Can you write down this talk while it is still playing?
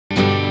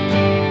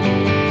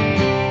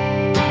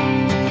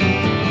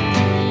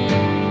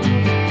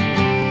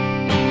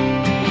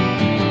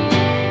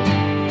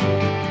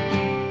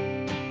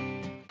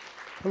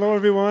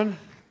everyone.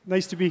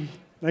 Nice to be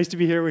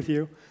here with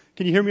you.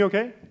 Can you hear me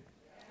okay?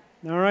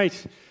 All right.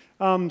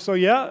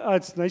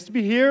 It's nice to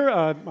be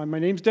here. My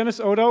name's Dennis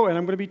Odo, and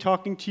I'm going to be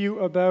talking to you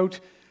about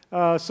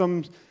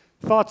some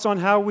thoughts on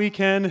how we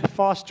can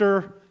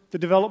foster the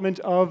development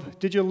of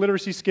digital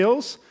literacy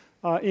skills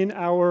in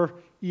our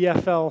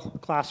EFL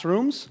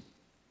classrooms.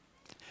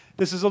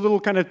 This is a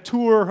little kind of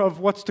tour of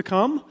what's to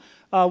come.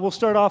 We'll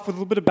start off with a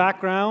little bit of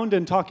background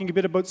and talking a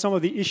bit about some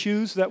of the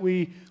issues that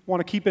we want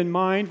to keep in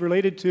mind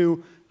related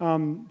to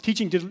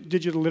teaching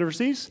digital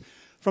literacies.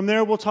 From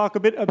there, we'll talk a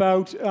bit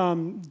about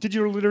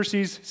digital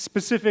literacies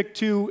specific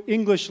to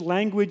English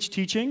language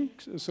teaching,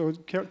 so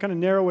kind of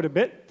narrow it a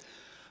bit.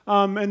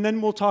 And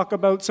then we'll talk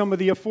about some of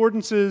the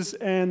affordances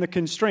and the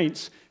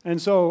constraints.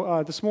 And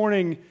so this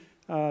morning,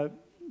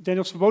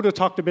 Daniel Svoboda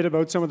talked a bit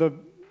about some of the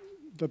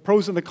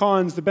pros and the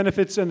cons, the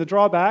benefits and the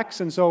drawbacks,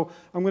 and so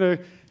I'm going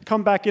to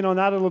come back in on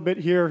that a little bit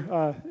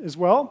here as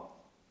well.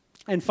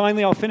 And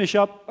finally, I'll finish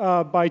up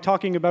by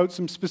talking about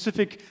some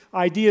specific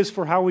ideas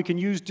for how we can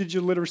use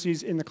digital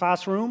literacies in the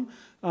classroom,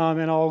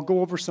 and I'll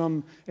go over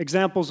some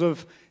examples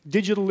of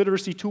digital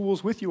literacy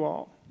tools with you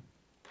all.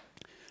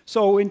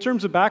 So in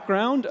terms of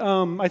background,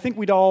 I think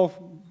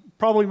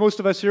probably most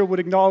of us here would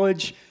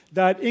acknowledge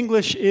that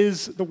English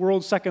is the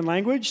world's second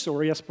language,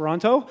 sorry,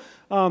 Esperanto,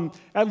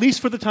 at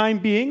least for the time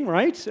being,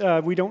 right?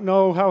 We don't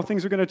know how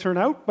things are going to turn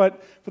out,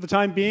 but for the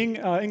time being,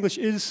 English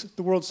is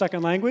the world's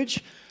second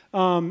language.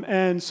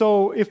 And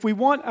so if we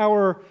want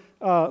our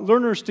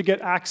learners to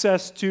get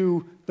access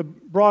to the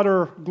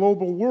broader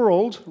global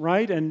world,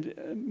 right, and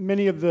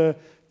many of the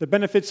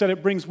benefits that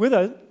it brings with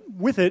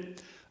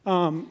it,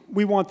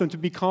 we want them to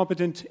be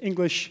competent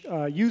English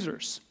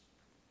users.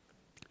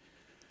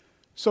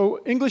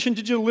 So English and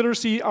digital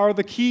literacy are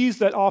the keys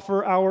that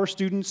offer our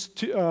students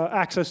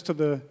access to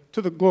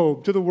the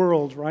globe, to the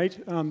world, right?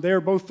 They're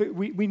both.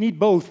 We need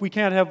both. We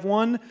can't have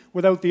one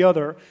without the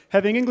other.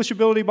 Having English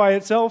ability by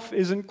itself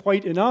isn't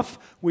quite enough.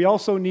 We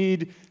also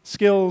need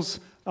skills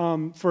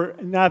for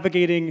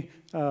navigating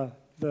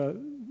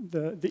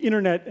the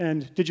internet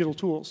and digital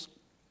tools.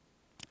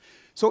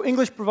 So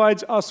English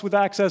provides us with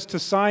access to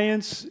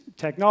science,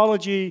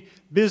 technology,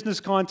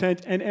 business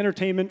content, and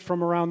entertainment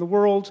from around the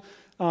world.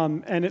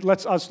 And it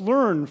lets us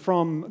learn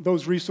from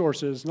those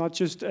resources, not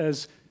just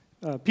as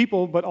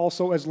people, but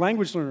also as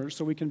language learners,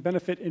 so we can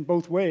benefit in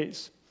both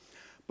ways.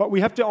 But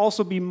we have to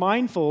also be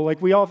mindful,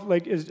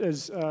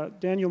 as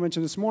Daniel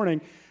mentioned this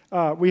morning,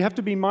 we have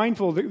to be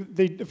mindful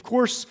that of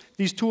course,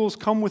 these tools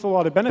come with a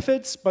lot of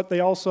benefits, but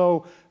they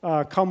also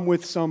come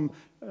with some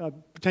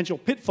potential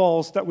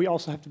pitfalls that we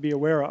also have to be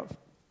aware of.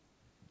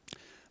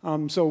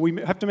 So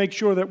we have to make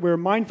sure that we're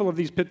mindful of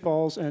these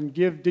pitfalls and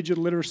give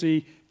digital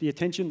literacy the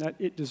attention that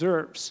it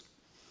deserves.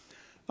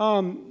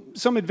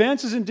 Some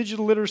advances in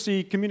digital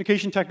literacy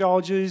communication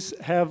technologies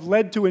have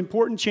led to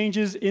important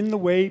changes in the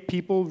way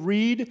people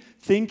read,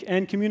 think,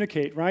 and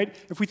communicate, right?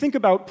 If we think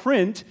about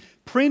print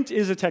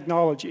is a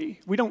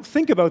technology. We don't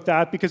think about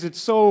that because it's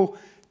so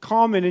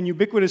common and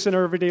ubiquitous in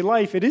our everyday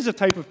life. It is a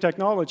type of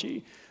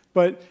technology.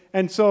 But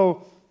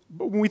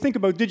when we think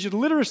about digital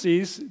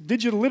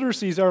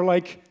literacies are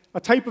like a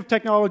type of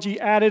technology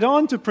added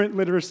on to print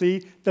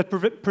literacy that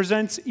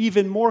presents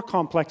even more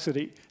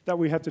complexity that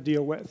we have to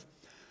deal with.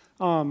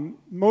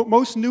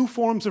 Most new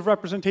forms of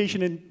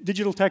representation in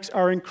digital text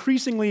are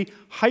increasingly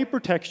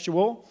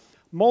hypertextual,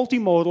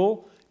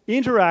 multimodal,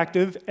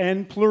 interactive,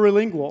 and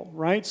plurilingual,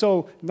 right?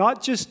 So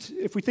not just,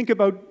 if we think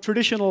about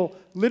traditional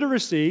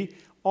literacy,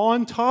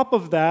 on top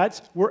of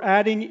that, we're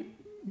adding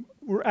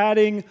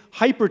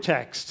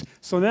hypertext.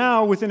 So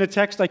now, within a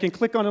text, I can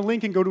click on a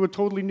link and go to a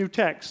totally new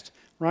text,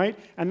 right?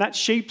 And that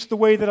shapes the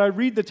way that I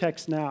read the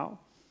text now.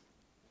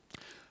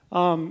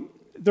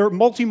 They're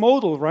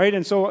multimodal, right?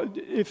 And so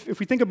if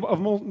we think of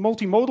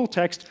multimodal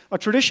text, a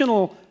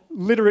traditional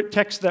literate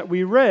text that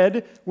we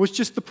read was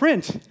just the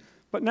print.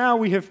 But now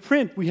we have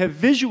print, we have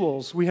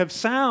visuals, we have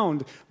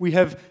sound, we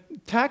have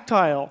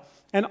tactile,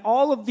 and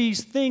all of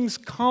these things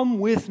come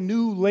with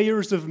new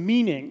layers of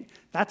meaning.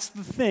 That's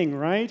the thing,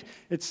 right?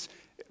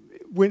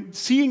 When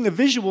seeing the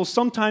visuals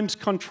sometimes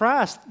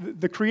contrast,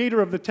 the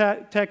creator of the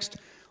text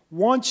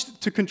wants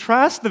to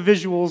contrast the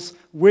visuals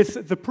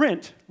with the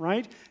print,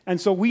 right? And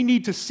so we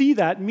need to see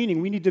that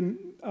meaning. We need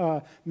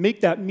to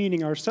make that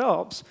meaning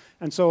ourselves.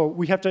 And so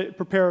we have to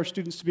prepare our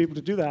students to be able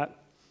to do that.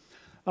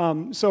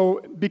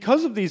 So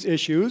because of these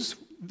issues,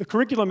 the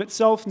curriculum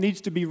itself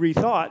needs to be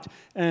rethought,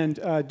 and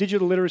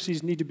digital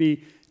literacies need to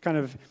be kind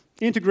of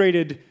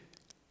integrated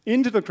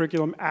into the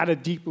curriculum at a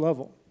deep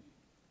level.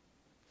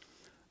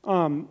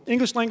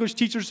 English language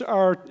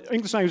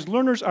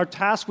learners are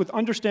tasked with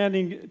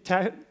understanding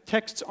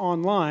texts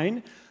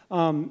online,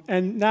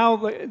 and now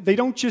they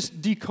don't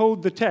just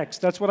decode the text.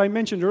 That's what I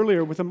mentioned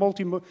earlier with a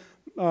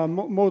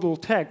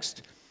multimodal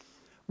text.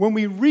 When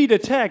we read a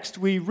text,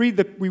 we read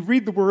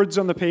the words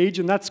on the page,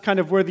 and that's kind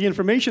of where the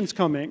information's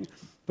coming.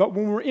 But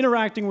when we're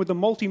interacting with a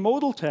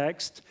multimodal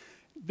text,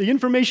 the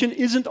information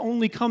isn't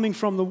only coming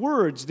from the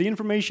words. The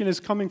information is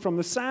coming from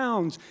the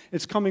sounds.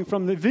 It's coming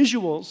from the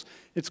visuals.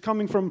 It's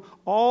coming from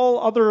all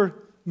other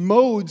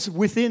modes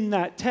within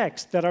that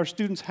text that our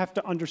students have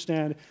to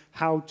understand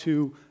how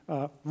to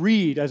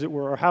read, as it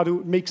were, or how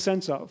to make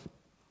sense of.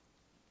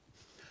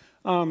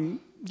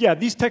 Yeah,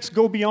 these texts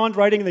go beyond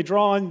writing. They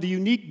draw on the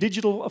unique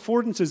digital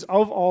affordances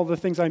of all the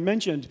things I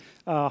mentioned,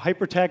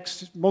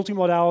 hypertext,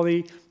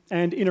 multimodality,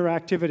 and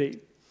interactivity.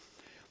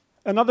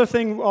 Another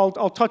thing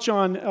I'll touch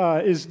on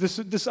is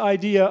this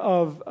idea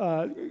of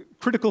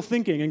critical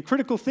thinking. And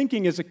critical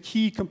thinking is a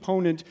key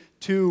component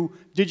to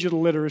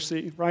digital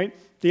literacy, right?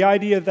 The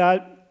idea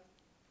that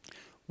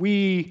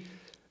in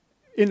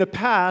the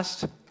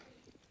past,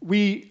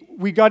 we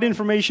got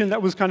information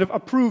that was kind of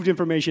approved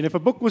information. If a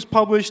book was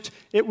published,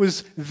 it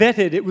was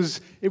vetted,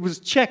 it was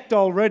checked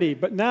already.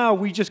 But now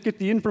we just get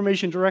the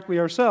information directly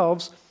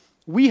ourselves.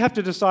 We have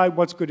to decide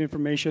what's good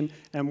information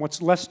and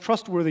what's less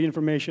trustworthy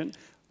information.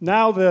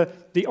 Now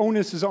the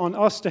onus is on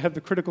us to have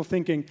the critical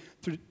thinking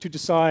to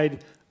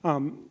decide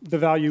the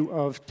value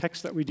of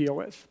text that we deal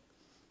with.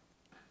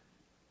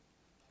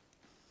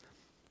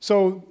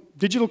 So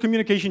digital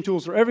communication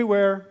tools are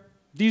everywhere.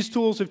 These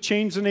tools have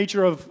changed the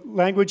nature of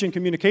language and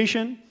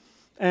communication,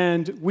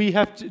 and we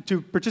have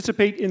to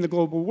participate in the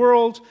global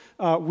world.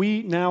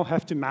 We now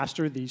have to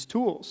master these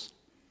tools.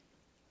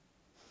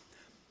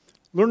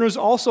 Learners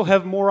also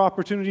have more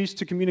opportunities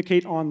to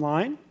communicate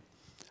online.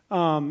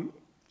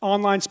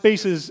 Online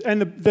spaces,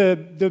 and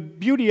the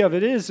beauty of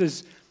it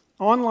is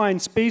online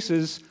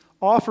spaces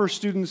offer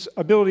students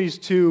abilities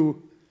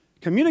to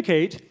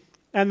communicate,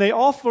 and they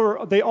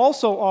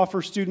also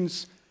offer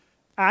students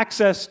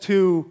access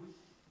to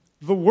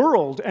the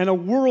world, and a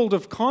world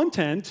of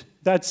content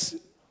that's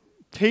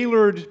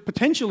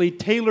potentially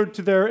tailored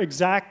to their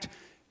exact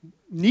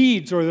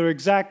needs or their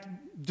exact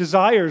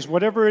desires,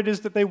 whatever it is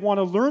that they want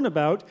to learn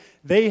about,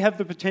 they have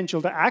the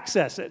potential to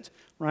access it,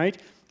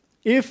 right?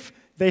 If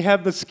they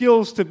have the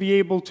skills to be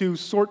able to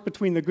sort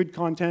between the good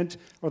content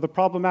or the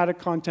problematic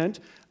content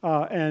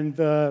and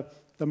the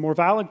more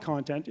valid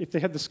content, if they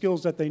have the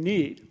skills that they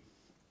need.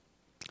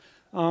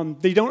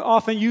 They don't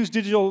often use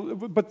digital,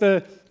 but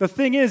the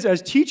thing is,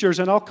 as teachers,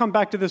 and I'll come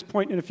back to this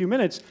point in a few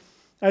minutes,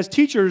 as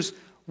teachers,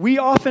 we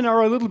often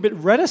are a little bit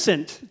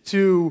reticent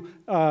to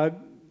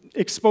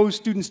expose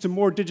students to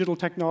more digital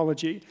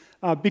technology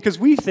because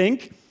we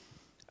think,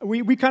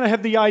 we kind of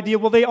have the idea,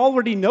 well, they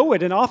already know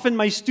it, and often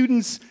my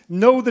students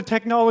know the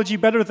technology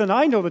better than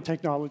I know the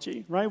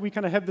technology, right? We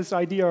kind of have this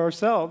idea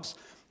ourselves,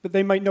 that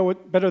they might know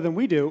it better than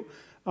we do,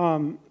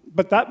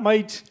 but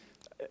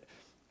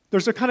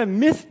there's a kind of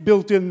myth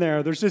built in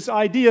there. There's this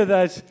idea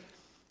that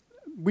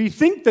we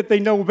think that they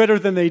know better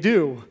than they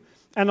do.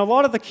 And a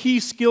lot of the key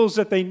skills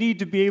that they need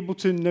to be able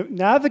to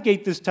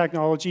navigate this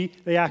technology,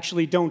 they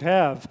actually don't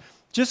have.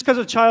 Just because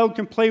a child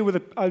can play with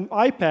an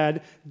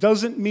iPad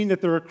doesn't mean that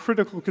they're a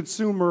critical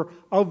consumer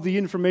of the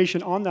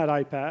information on that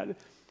iPad.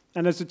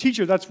 And as a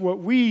teacher, that's what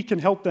we can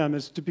help them,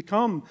 is to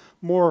become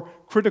more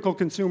critical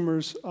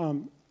consumers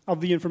of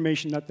the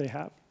information that they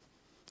have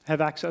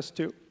access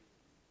to.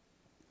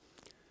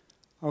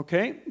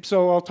 Okay,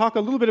 so I'll talk a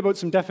little bit about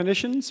some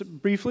definitions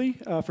briefly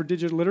for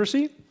digital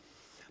literacy.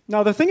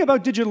 Now, the thing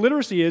about digital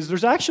literacy is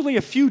there's actually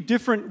a few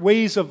different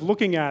ways of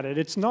looking at it.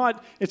 It's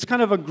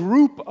kind of a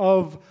group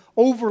of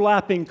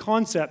overlapping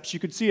concepts. You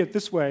could see it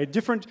this way.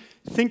 Different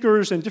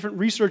thinkers and different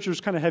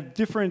researchers kind of have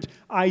different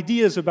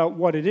ideas about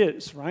what it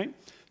is, right?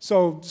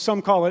 So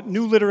some call it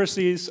new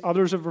literacies.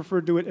 Others have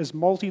referred to it as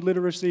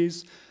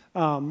multi-literacies,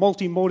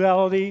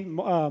 multimodality,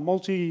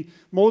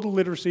 multimodal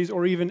literacies,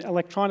 or even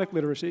electronic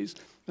literacies.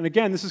 And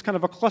again, this is kind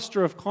of a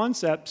cluster of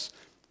concepts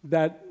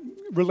that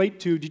relate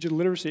to digital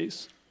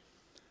literacies.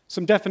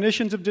 Some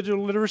definitions of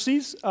digital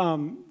literacies.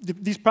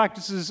 These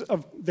practices,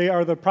 they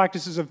are the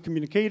practices of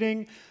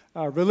communicating,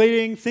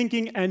 relating,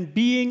 thinking, and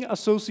being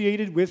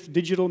associated with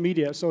digital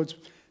media. So it's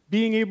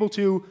being able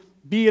to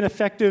be an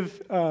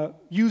effective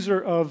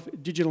user of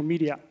digital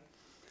media.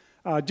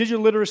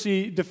 Digital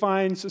literacy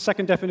defines, a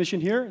second definition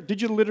here,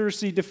 digital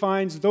literacy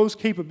defines those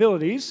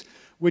capabilities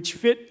which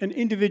fit an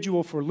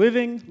individual for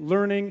living,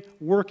 learning,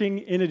 working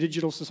in a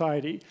digital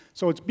society.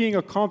 So it's being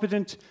a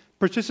competent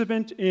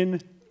participant in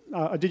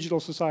a digital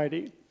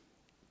society.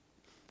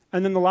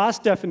 And then the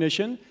last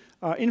definition,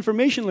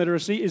 information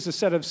literacy is a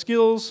set of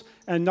skills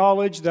and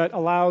knowledge that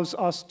allows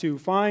us to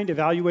find,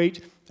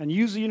 evaluate, and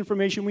use the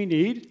information we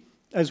need,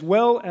 as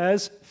well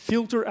as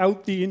filter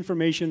out the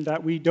information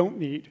that we don't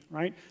need,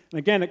 right? And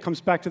again, it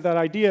comes back to that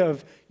idea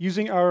of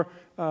using our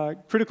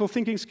critical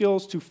thinking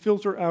skills to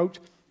filter out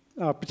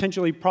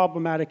potentially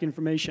problematic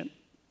information.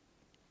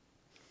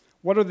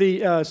 What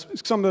are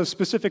some of the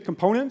specific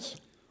components?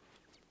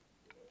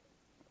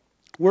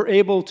 We're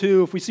able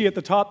to, if we see at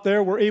the top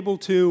there, we're able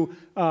to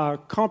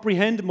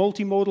comprehend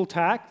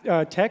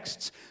multimodal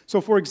texts.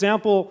 So for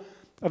example,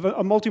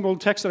 a multimodal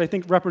text that I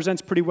think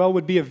represents pretty well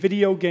would be a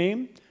video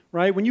game,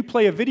 right? When you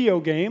play a video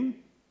game,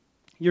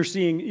 you're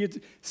seeing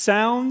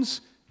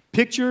sounds,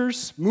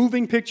 pictures,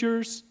 moving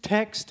pictures,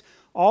 text,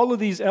 all of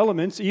these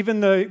elements,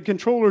 even the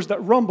controllers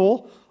that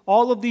rumble,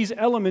 all of these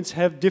elements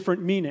have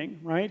different meaning,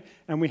 right?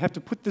 And we have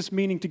to put this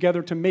meaning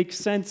together to make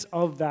sense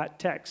of that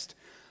text.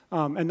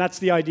 And that's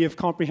the idea of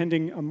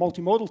comprehending a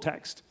multimodal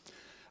text.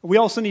 We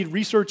also need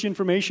research and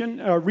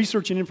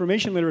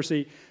information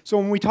literacy. So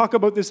when we talk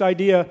about this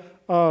idea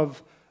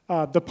of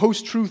the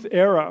post-truth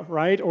era,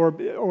 right,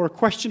 or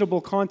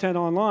questionable content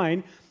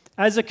online,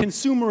 as a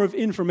consumer of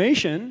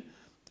information,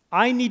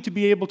 I need to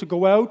be able to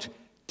go out,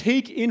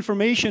 take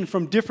information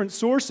from different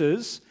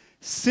sources,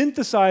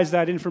 synthesize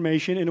that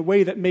information in a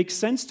way that makes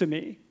sense to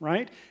me,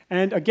 right?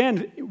 And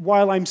again,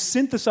 while I'm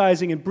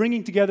synthesizing and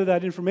bringing together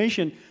that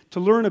information to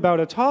learn about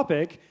a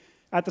topic,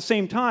 at the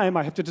same time,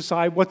 I have to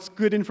decide what's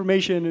good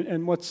information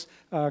and what's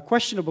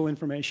questionable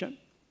information.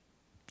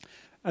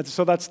 And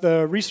so that's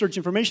the research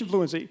information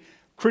fluency.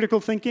 Critical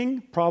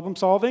thinking, problem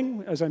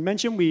solving, as I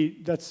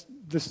mentioned, that's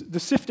the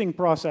sifting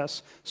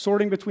process,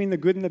 sorting between the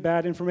good and the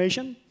bad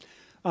information.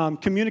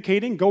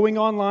 Communicating, going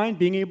online,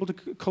 being able to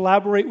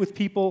collaborate with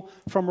people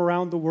from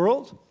around the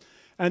world.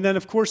 And then,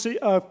 of course,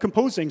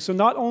 composing. So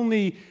not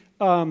only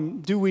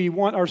do we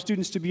want our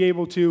students to be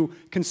able to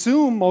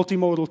consume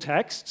multimodal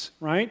texts,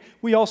 right?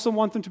 We also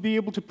want them to be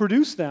able to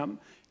produce them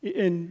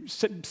and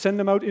send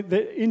them out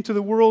into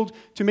the world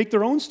to make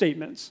their own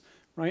statements,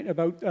 right,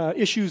 about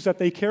issues that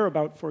they care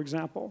about, for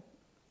example.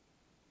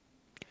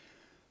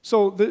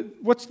 So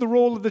what's the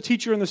role of the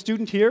teacher and the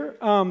student here?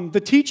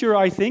 The teacher,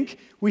 I think,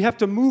 we have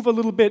to move a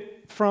little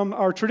bit from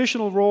our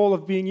traditional role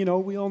of being,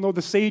 we all know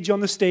the sage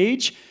on the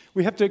stage.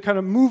 We have to kind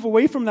of move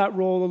away from that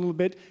role a little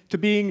bit to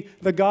being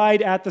the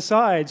guide at the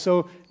side.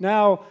 So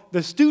now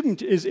the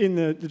student is in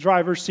the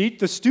driver's seat.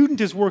 The student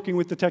is working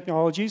with the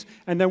technologies,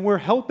 and then we're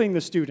helping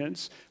the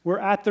students. We're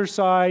at their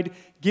side,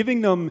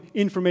 giving them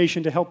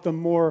information to help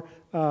them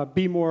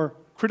be more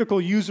critical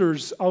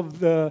users of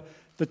the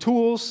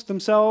tools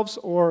themselves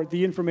or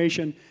the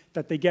information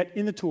that they get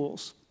in the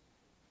tools.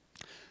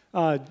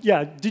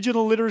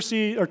 Digital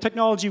literacy or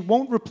technology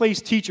won't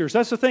replace teachers.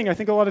 That's the thing. I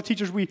think a lot of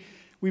teachers, we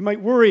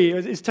might worry,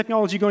 is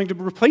technology going to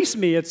replace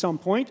me at some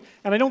point?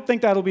 And I don't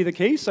think that'll be the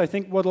case. I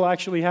think what will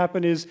actually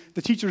happen is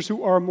the teachers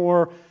who are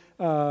more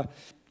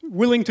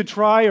willing to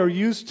try or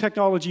use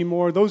technology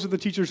more, those are the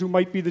teachers who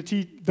might be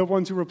the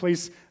ones who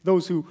replace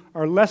those who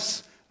are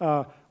less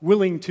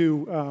willing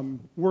to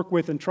work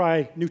with and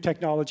try new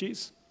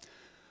technologies.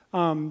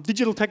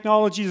 Digital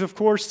technologies, of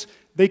course,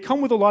 they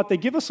come with a lot, they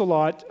give us a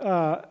lot,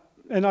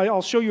 and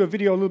I'll show you a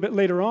video a little bit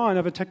later on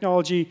of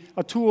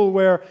a tool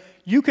where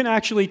you can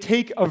actually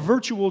take a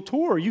virtual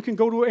tour. You can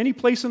go to any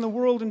place in the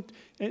world, and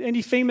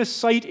any famous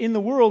site in the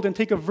world, and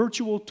take a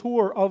virtual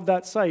tour of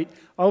that site,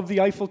 of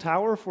the Eiffel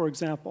Tower, for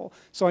example.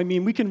 So, I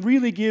mean, we can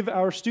really give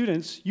our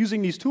students,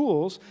 using these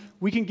tools,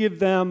 we can give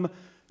them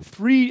a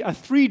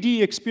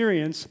 3D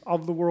experience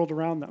of the world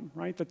around them,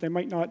 right, that they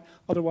might not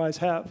otherwise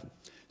have.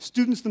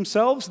 Students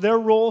themselves, their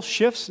role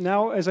shifts.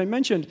 Now, as I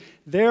mentioned,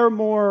 their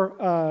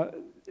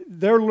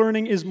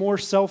learning is more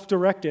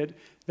self-directed.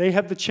 They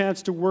have the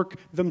chance to work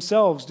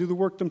themselves, do the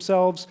work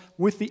themselves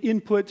with the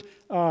input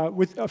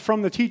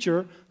from the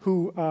teacher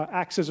who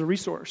acts as a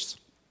resource.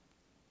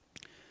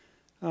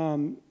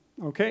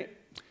 Okay.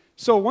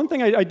 So one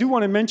thing I do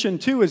want to mention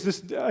too is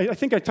this, I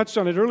think I touched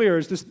on it earlier,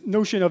 is this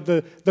notion of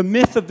the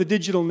myth of the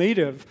digital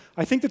native.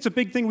 I think that's a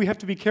big thing we have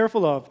to be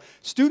careful of.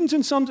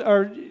 Students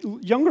or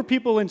younger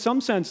people in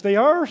some sense, they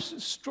are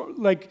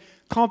like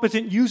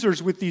competent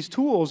users with these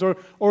tools,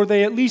 or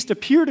they at least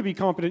appear to be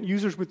competent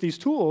users with these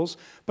tools,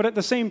 but at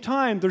the same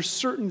time, there's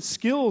certain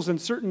skills and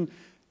certain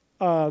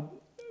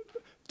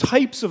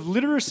types of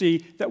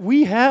literacy that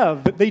we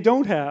have that they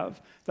don't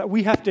have, that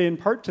we have to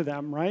impart to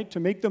them, right, to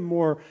make them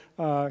more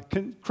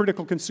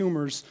critical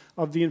consumers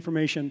of the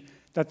information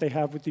that they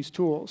have with these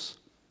tools.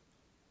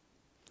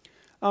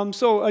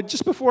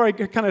 Just before I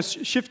kind of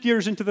shift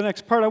gears into the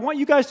next part, I want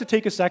you guys to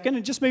take a second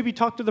and just maybe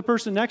talk to the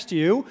person next to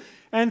you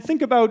and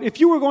think about if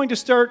you were going to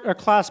start a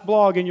class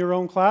blog in your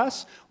own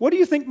class, what do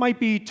you think might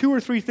be 2 or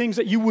 3 things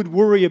that you would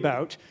worry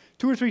about?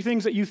 2 or 3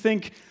 things that you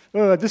think,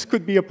 this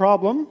could be a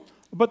problem.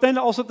 But then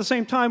also at the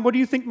same time, what do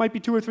you think might be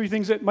 2 or 3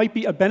 things that might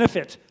be a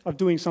benefit of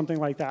doing something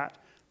like that?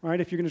 Right?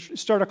 If you're going to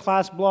start a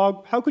class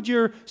blog, how could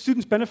your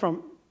students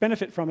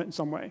benefit from it in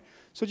some way?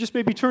 So just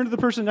maybe turn to the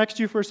person next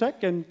to you for a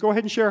sec and go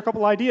ahead and share a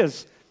couple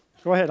ideas.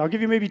 Go ahead. I'll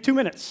give you maybe 2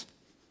 minutes.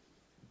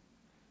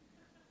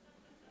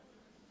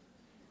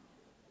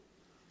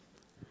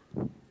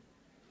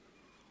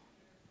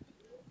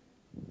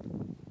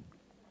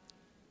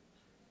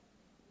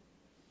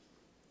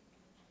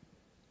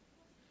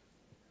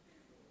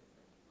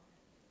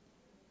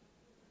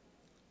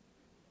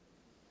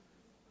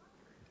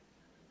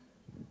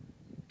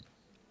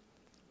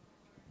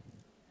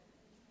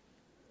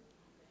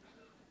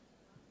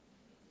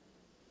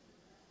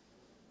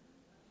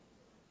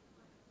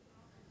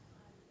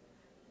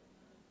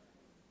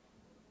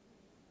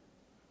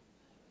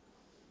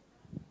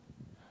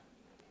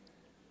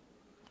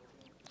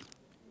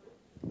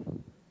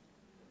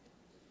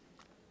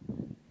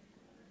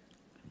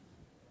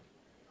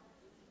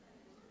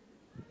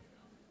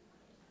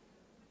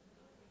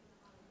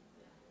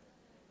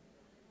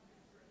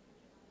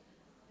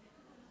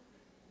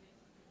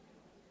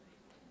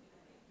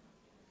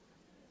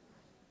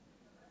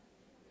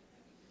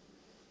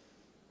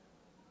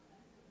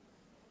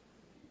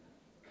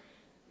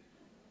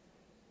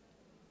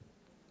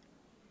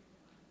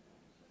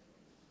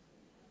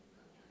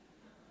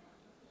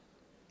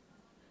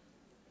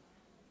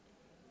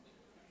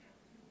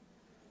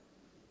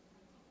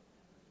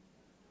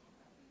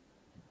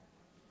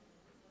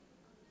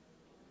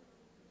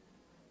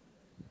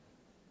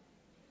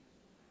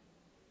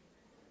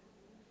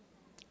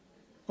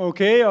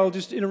 Okay, I'll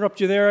just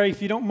interrupt you there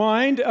if you don't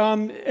mind.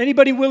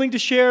 Anybody willing to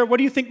share, what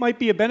do you think might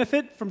be a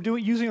benefit from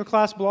using a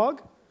class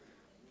blog?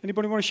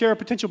 Anybody want to share a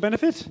potential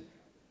benefit?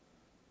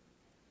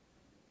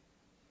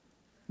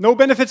 No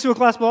benefits to a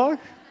class blog?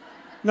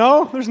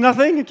 No? There's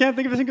nothing? You can't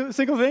think of a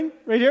single thing?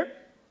 Right here?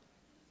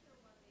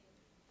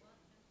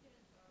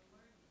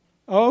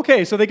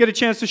 Okay, so they get a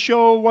chance to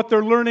show what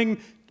they're learning,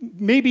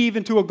 maybe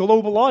even to a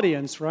global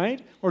audience,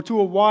 right? Or to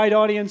a wide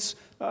audience,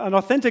 an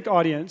authentic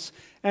audience.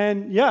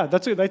 And yeah,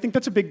 I think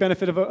that's a big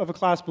benefit of a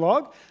class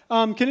blog.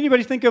 Can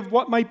anybody think of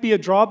what might be a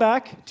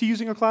drawback to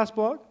using a class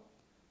blog?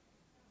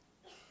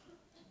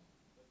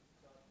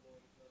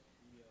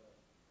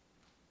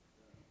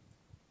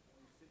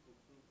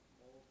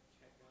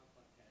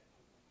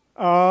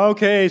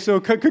 Okay, so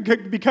it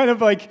could be kind of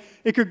like,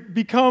 it could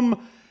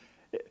become,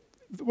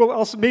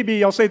 well,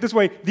 maybe I'll say it this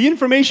way. The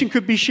information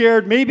could be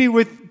shared maybe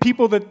with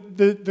people that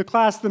the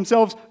class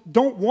themselves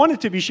don't want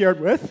it to be shared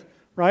with,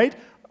 right?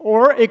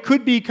 Or it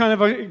could be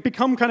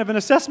become kind of an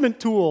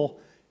assessment tool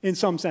in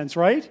some sense,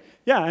 right?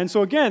 Yeah, and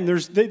so again,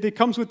 it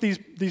comes with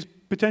these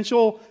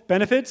potential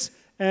benefits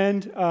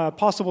and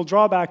possible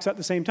drawbacks at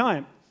the same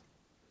time.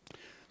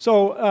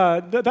 So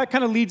that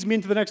kind of leads me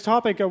into the next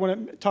topic I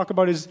want to talk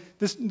about is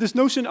this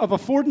notion of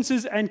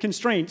affordances and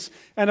constraints.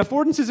 And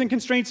affordances and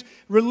constraints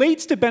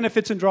relates to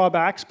benefits and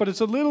drawbacks, but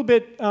it's a little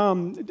bit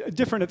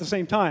different at the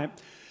same time.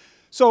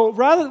 So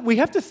we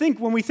have to think,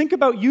 when we think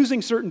about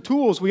using certain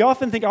tools, we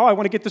often think, oh, I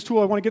want to get this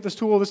tool, I want to get this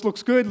tool, this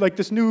looks good, like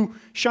this new,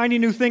 shiny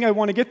new thing, I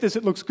want to get this,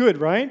 it looks good,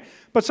 right?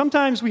 But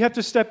sometimes we have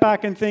to step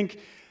back and think,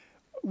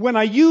 when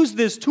I use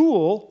this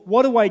tool,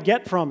 what do I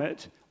get from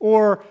it?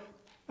 Or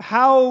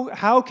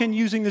how can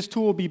using this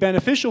tool be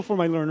beneficial for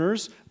my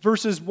learners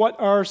versus what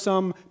are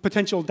some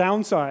potential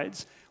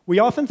downsides? We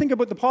often think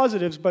about the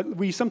positives, but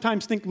we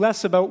sometimes think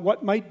less about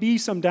what might be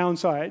some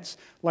downsides,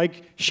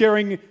 like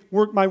sharing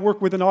my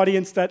work with an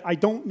audience that I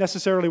don't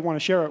necessarily want to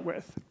share it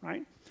with,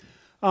 right?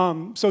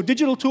 So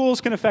digital tools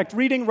can affect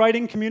reading,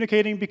 writing,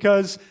 communicating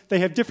because they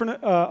have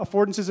different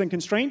affordances and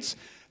constraints.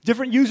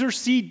 Different users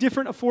see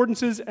different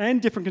affordances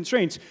and different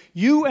constraints.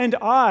 You and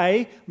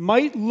I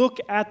might look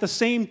at the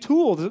same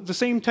tool, the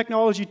same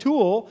technology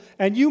tool,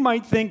 and you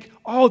might think,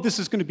 oh, this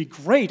is going to be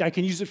great. I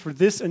can use it for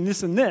this and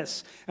this and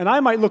this. And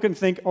I might look and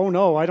think, oh,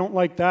 no, I don't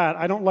like that.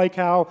 I don't like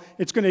how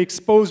it's going to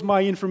expose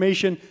my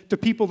information to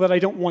people that I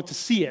don't want to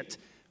see it,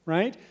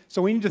 right?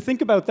 So we need to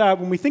think about that.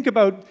 When we think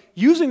about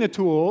using the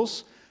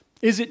tools,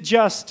 is it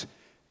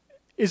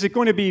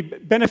going to be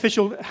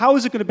beneficial? How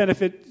is it going to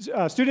benefit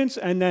students?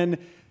 And then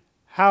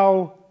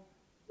how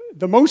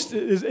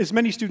as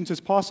many students as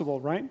possible,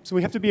 right? So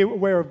we have to be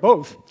aware of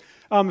both.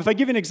 If I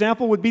give an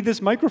example, would be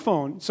this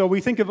microphone. So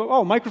we think of,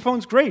 oh,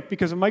 microphone's great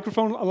because a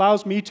microphone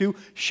allows me to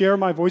share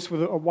my voice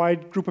with a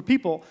wide group of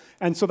people.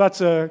 And so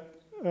that's a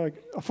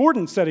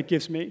affordance that it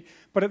gives me.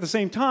 But at the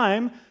same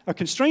time, a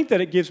constraint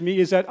that it gives me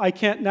is that I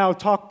can't now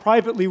talk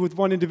privately with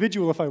one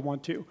individual if I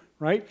want to,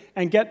 right?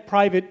 And get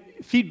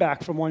private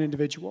feedback from one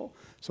individual.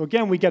 So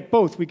again, we get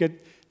both.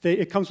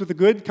 It comes with the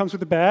good, it comes with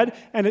the bad,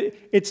 and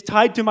it's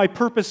tied to my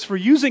purpose for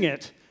using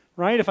it,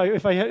 right?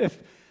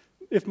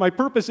 If my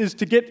purpose is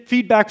to get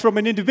feedback from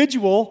an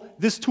individual,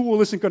 this tool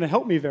isn't going to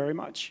help me very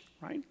much,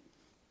 right?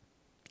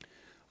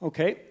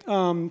 Okay,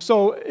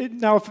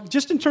 now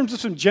just in terms of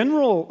some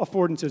general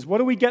affordances, what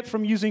do we get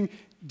from using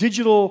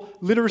digital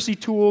literacy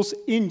tools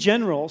in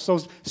general? So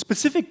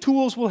specific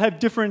tools will have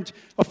different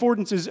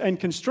affordances and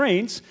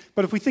constraints,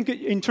 but if we think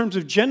in terms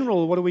of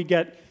general, what do we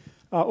get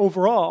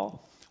overall?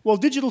 Well,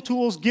 digital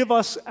tools give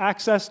us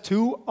access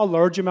to a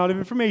large amount of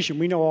information.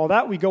 We know all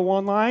that. We go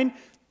online.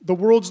 The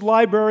world's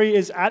library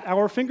is at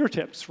our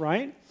fingertips,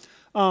 right?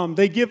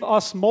 They give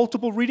us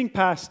multiple reading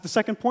paths. The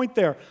second point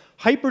there,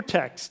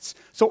 hypertexts.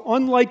 So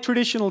unlike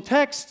traditional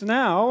text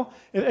now,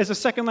 as a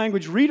second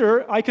language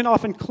reader, I can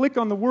often click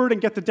on the word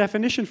and get the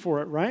definition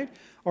for it, right?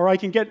 Or I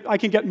can get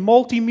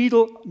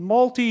multimodal,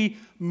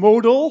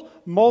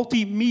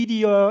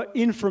 multimedia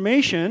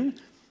information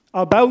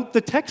about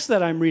the text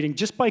that I'm reading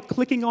just by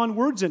clicking on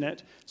words in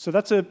it. So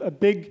that's a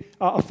big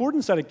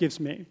affordance that it gives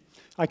me.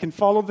 I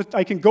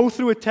can go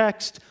through a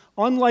text,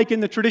 unlike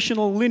in the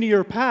traditional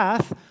linear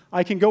path,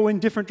 I can go in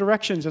different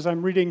directions as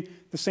I'm reading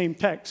the same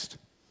text.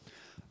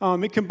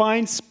 It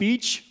combines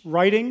speech,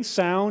 writing,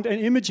 sound,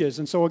 and images.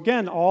 And so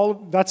again,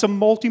 that's a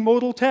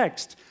multimodal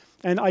text.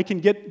 And I can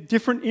get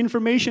different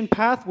information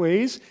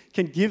pathways,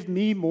 can give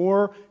me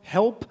more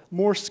help,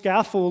 more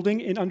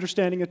scaffolding in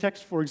understanding a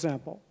text, for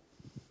example.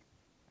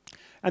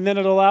 And then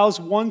it allows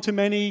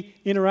one-to-many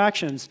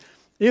interactions.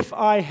 If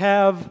I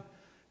have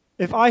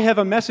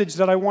a message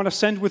that I want to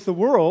send with the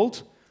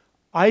world,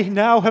 I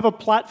now have a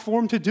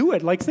platform to do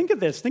it. Like, think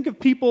of this. Think of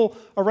people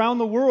around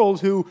the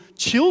world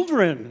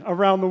children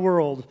around the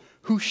world,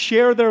 who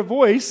share their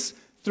voice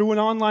through an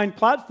online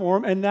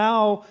platform, and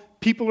now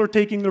people are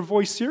taking their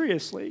voice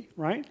seriously,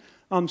 right?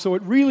 So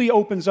it really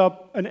opens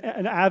up an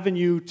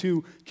avenue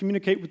to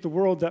communicate with the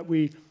world that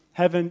we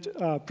haven't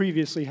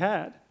previously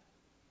had.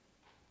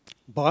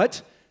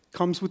 But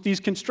comes with these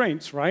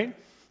constraints, right?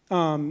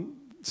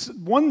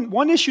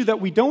 one issue that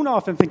we don't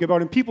often think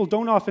about and people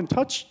don't often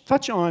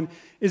touch on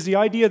is the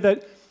idea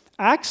that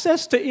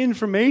access to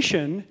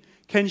information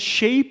can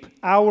shape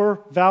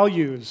our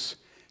values,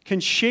 can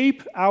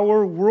shape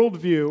our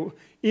worldview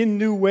in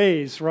new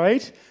ways,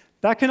 right?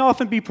 That can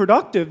often be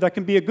productive. That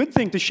can be a good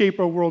thing to shape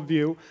our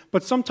worldview,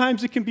 but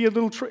sometimes it can be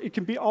it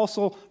can be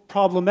also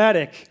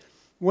problematic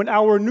when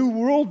our new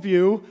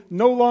worldview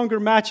no longer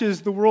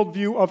matches the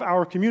worldview of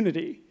our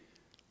community,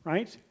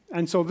 right?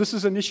 And so this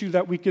is an issue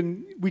that we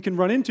can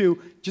run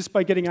into just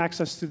by getting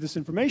access to this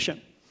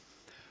information.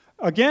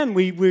 Again,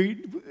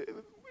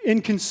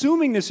 in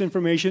consuming this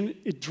information,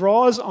 it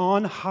draws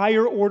on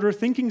higher order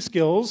thinking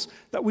skills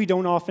that we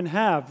don't often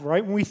have,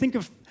 right? When we think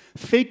of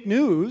fake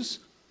news,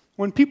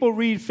 when people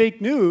read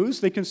fake news,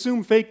 they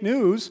consume fake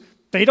news,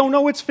 they don't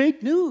know it's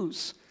fake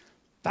news.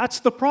 That's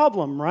the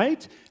problem,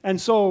 right? And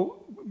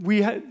so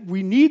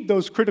we need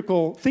those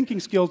critical thinking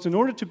skills in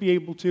order to be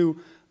able to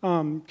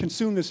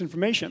consume this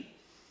information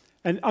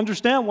and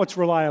understand what's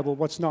reliable,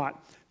 what's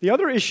not. The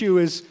other issue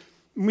is,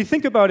 when we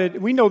think about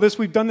it, we know this,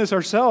 we've done this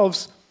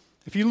ourselves.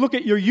 If you look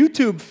at your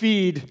YouTube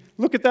feed,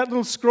 look at that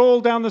little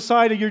scroll down the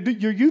side of your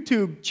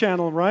YouTube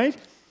channel, right?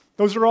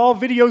 Those are all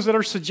videos that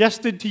are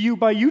suggested to you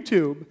by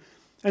YouTube.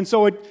 And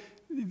so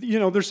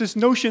there's this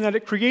notion that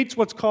it creates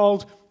what's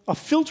called a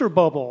filter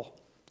bubble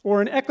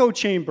or an echo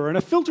chamber. And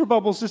a filter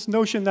bubble is this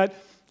notion that,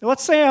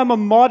 let's say I'm a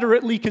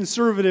moderately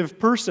conservative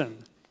person.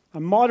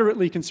 I'm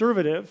moderately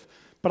conservative,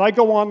 but I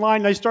go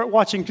online and I start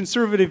watching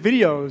conservative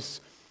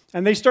videos.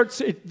 And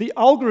the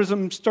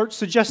algorithm starts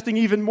suggesting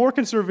even more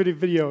conservative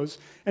videos.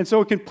 And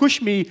so it can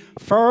push me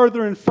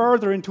farther and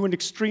farther into an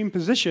extreme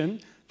position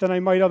than I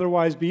might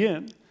otherwise be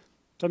in. Does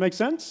that make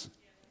sense?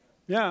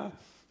 Yeah.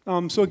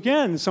 So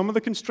again, some of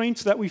the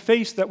constraints that we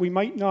face that we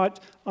might not,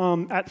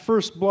 at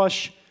first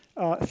blush,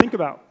 think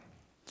about.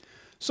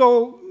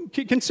 So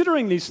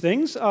considering these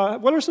things,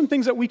 what are some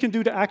things that we can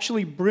do to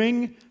actually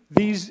bring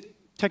these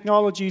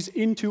technologies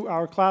into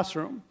our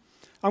classroom?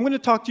 I'm going to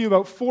talk to you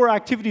about 4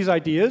 activities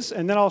ideas,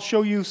 and then I'll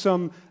show you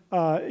some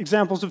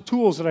examples of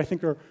tools that I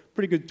think are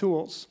pretty good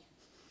tools.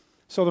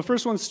 So the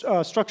first one's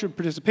structured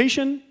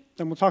participation.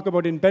 Then we'll talk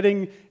about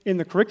embedding in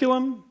the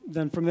curriculum.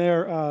 Then from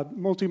there,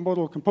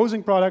 multimodal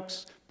composing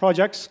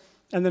projects,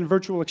 and then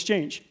virtual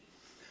exchange.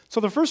 So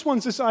the first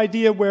one's this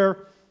idea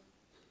where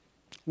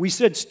we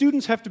said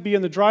students have to be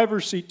in the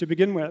driver's seat to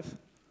begin with.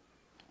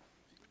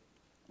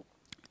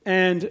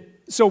 And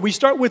so we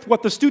start with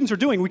what the students are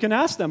doing. We can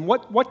ask them,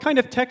 what kind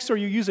of text are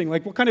you using?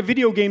 Like, what kind of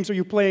video games are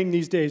you playing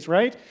these days,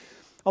 right?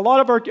 A lot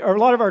of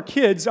our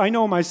kids, I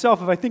know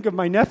myself, if I think of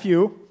my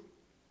nephew,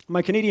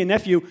 my Canadian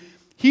nephew,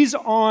 he's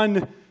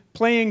on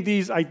playing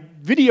these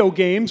video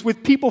games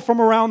with people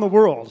from around the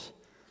world.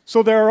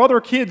 So there are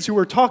other kids who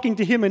are talking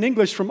to him in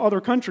English from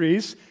other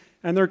countries,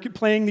 and they're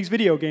playing these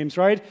video games,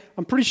 right?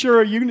 I'm pretty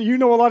sure you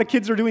know a lot of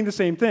kids are doing the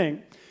same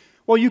thing.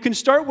 Well, you can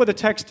start with a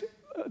text.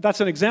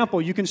 That's an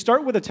example. You can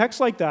start with a text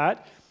like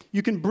that.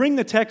 You can bring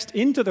the text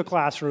into the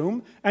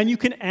classroom, and you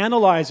can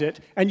analyze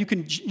it, and you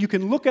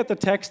can look at the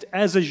text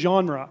as a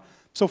genre.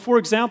 So for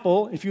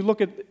example, if you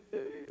look at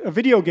a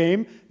video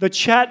game, the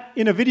chat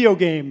in a video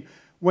game,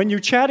 when you're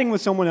chatting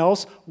with someone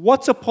else,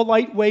 what's a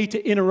polite way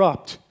to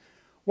interrupt?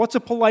 What's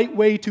a polite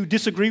way to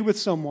disagree with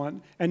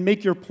someone and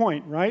make your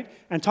point, right?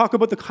 And talk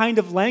about the kind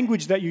of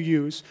language that you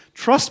use.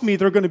 Trust me,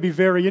 they're going to be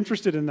very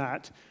interested in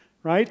that.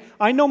 Right?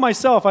 I know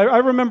myself. I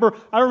remember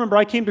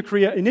I came to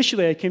Korea.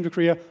 Initially, I came to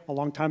Korea a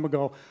long time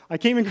ago. I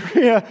came in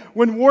Korea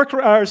when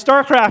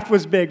StarCraft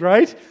was big,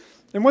 right?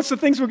 And what's the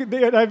things I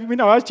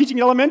was teaching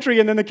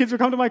elementary, and then the kids would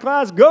come to my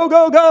class, go,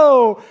 go,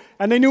 go,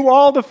 and they knew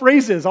all the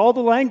phrases, all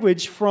the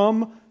language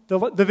from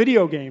the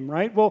video game,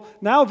 right? Well,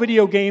 now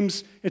video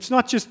games, it's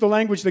not just the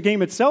language of the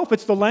game itself;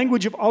 it's the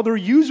language of other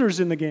users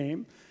in the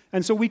game.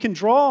 And so we can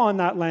draw on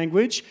that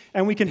language,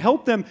 and we can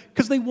help them,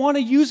 because they want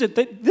to use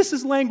it. This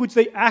is language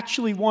they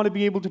actually want to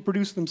be able to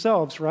produce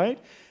themselves, right?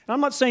 And I'm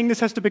not saying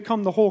this has to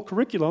become the whole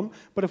curriculum,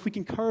 but if we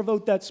can carve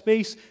out that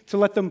space to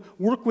let them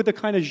work with the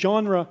kind of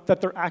genre that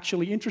they're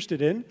actually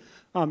interested in,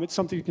 it's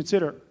something to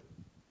consider.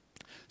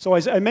 So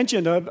as I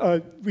mentioned,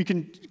 we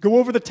can go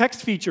over the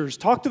text features,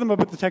 talk to them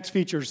about the text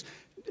features.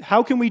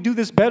 How can we do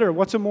this better?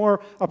 What's a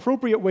more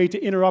appropriate way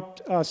to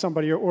interrupt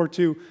somebody or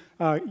to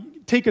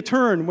take a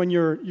turn when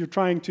you're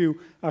trying to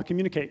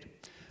communicate?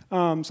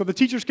 So the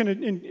teachers can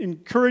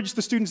encourage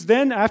the students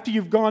then, after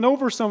you've gone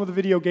over some of the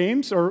video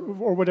games or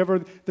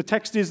whatever the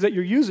text is that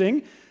you're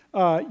using,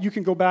 you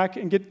can go back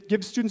and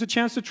give students a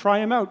chance to try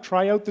them out,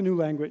 try out the new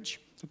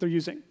language that they're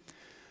using.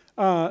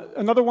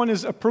 Another one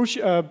is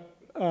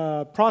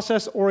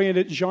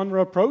process-oriented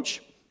genre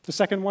approach, the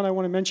second one I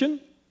want to mention.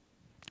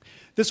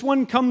 This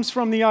one comes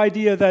from the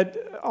idea that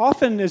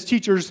often as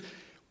teachers,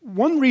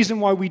 one reason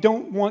why we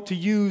don't want to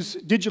use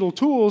digital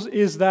tools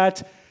is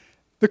that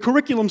the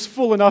curriculum's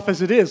full enough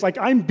as it is. Like,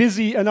 I'm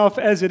busy enough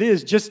as it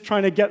is just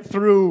trying to get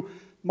through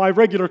my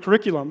regular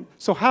curriculum.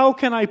 So how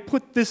can I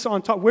put this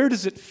on top? Where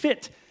does it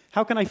fit?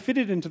 How can I fit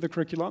it into the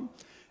curriculum?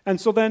 And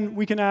so then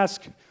we can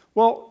ask,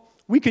 well,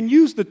 we can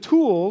use the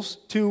tools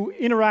to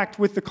interact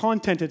with the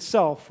content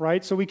itself,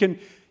 right? So we can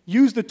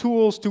use the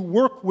tools to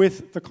work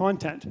with the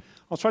content.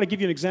 I'll try to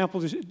give you an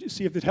example to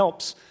see if it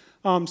helps.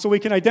 So we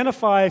can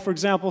identify, for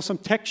example, some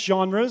text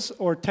genres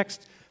or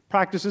text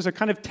practices, a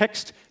kind of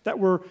text that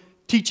we're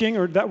teaching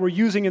or that we're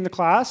using in the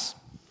class,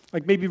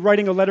 like maybe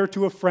writing a letter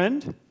to a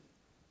friend.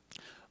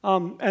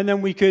 And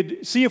then we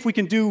could see if we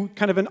can do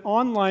kind of an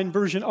online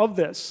version of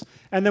this.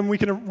 And then we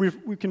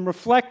can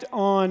reflect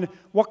on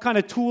what kind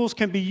of tools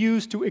can be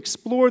used to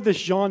explore this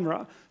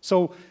genre.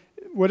 So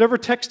whatever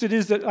text it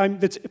is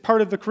that's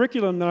part of the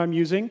curriculum that I'm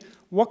using,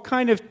 what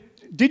kind of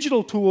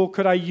digital tool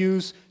could I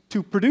use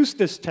to produce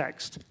this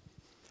text?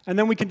 And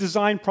then we can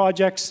design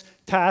projects,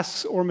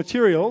 tasks, or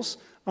materials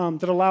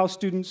that allow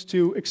students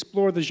to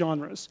explore the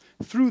genres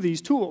through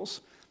these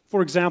tools.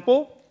 For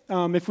example,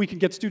 if we can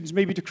get students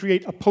maybe to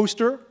create a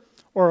poster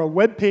or a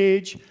web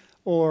page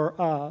or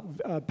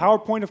a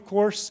PowerPoint, of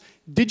course,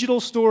 digital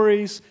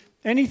stories,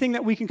 anything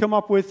that we can come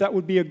up with that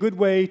would be a good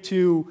way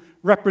to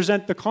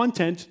represent the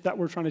content that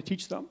we're trying to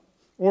teach them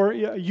or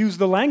use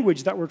the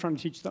language that we're trying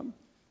to teach them.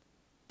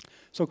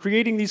 So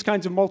creating these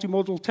kinds of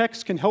multimodal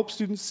texts can help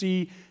students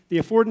see the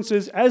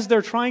affordances as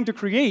they're trying to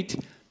create,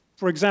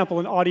 for example,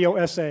 an audio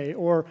essay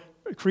or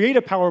create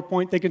a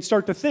PowerPoint. They can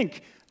start to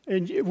think,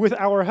 with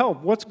our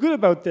help, what's good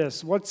about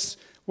this? What's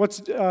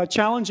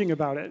challenging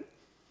about it?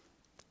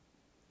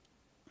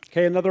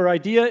 Okay, another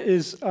idea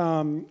is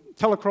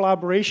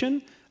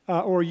telecollaboration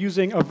or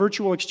using a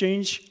virtual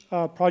exchange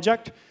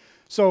project.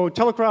 So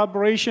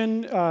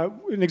telecollaboration,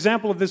 an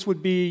example of this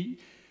would be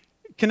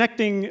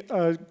connecting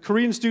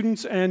Korean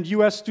students and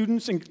US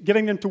students and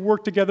getting them to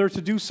work together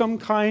to do some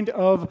kind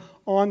of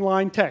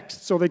online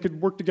text. So they could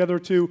work together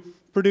to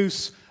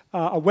produce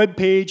a web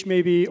page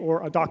maybe,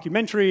 or a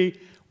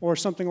documentary, or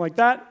something like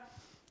that.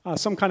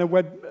 Some kind of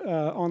web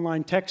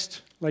online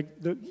text, like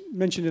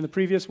mentioned in the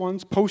previous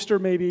ones. Poster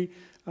maybe,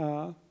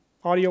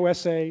 audio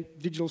essay,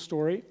 digital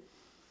story.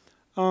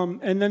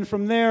 And then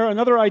from there,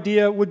 another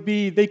idea would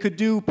be they could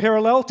do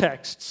parallel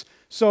texts.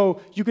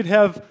 So you could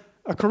have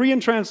a Korean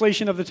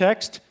translation of the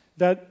text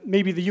that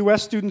maybe the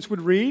US students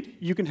would read.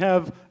 You can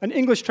have an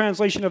English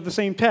translation of the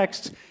same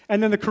text,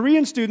 and then the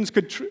Korean students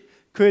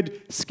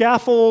could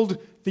scaffold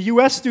the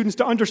US students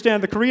to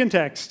understand the Korean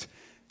text.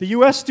 The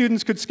US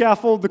students could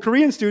scaffold the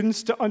Korean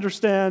students to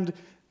understand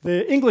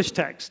the English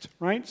text,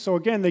 right? So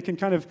again, they can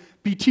kind of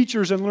be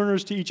teachers and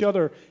learners to each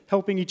other,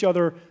 helping each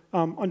other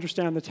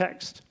understand the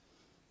text.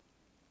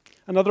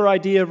 Another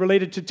idea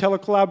related to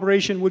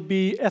telecollaboration would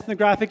be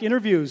ethnographic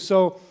interviews.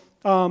 So,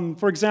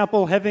 for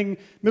example, having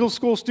middle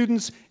school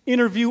students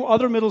interview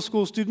other middle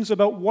school students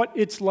about what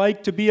it's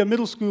like to be a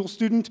middle school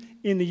student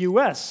in the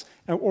US,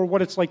 or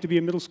what it's like to be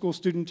a middle school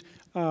student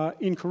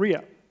in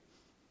Korea.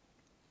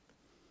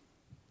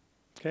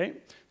 Okay,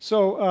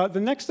 so the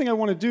next thing I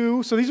want to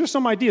do, so these are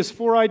some ideas,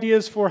 4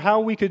 ideas for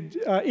how we could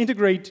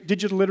integrate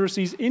digital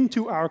literacies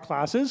into our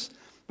classes.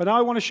 But now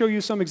I want to show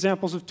you some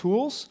examples of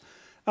tools.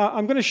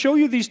 I'm going to show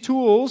you these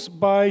tools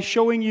by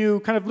showing you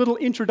kind of little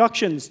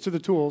introductions to the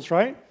tools,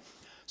 right?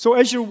 So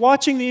as you're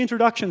watching the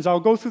introductions, I'll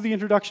go through the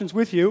introductions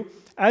with you.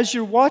 As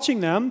you're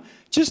watching them,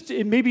 just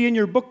maybe in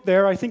your book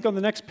there, I think on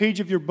the next page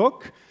of your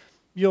book,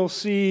 you'll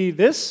see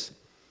this.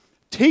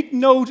 Take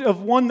note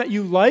of one that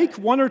you like,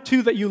 1 or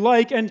 2 that you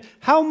like, and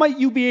how might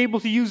you be able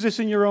to use this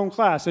in your own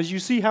class? As you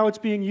see how it's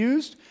being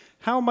used,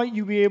 how might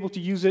you be able to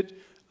use it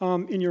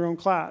in your own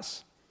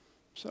class?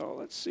 So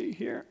let's see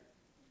here.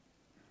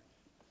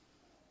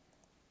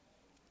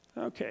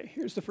 Okay,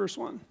 here's the first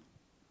one.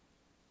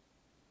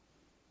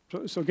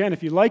 So again,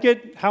 if you like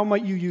it, how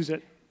might you use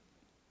it?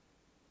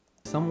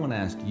 Someone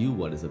asked you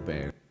what is a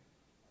bear.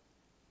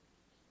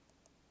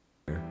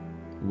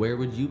 Where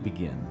would you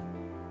begin?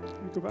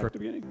 Go back to the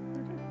beginning.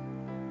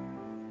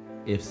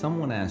 Okay. If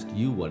someone asked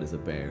you what is a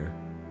bear,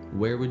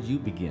 where would you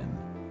begin?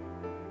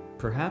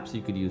 Perhaps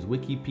you could use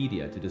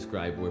Wikipedia to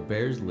describe where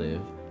bears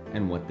live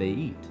and what they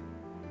eat.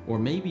 Or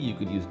maybe you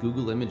could use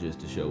Google Images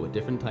to show what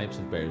different types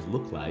of bears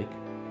look like,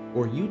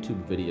 or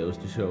YouTube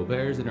videos to show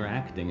bears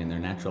interacting in their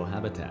natural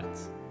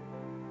habitats.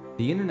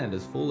 The internet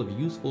is full of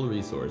useful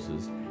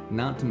resources,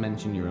 not to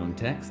mention your own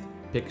text,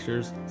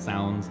 pictures,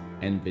 sounds,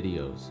 and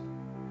videos.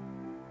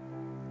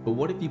 But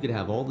what if you could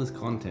have all this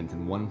content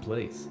in one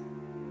place?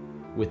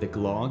 With a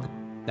glog,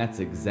 that's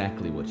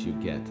exactly what you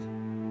get.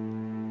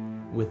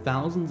 With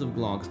thousands of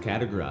glogs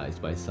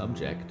categorized by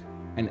subject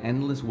and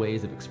endless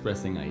ways of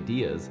expressing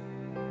ideas,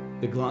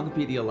 the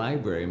Glogopedia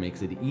library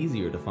makes it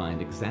easier to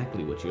find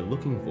exactly what you're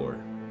looking for.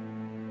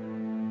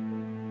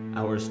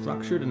 Our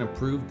structured and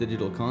approved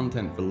digital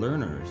content for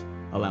learners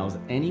allows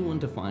anyone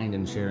to find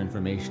and share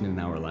information in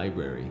our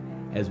library,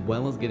 as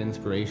well as get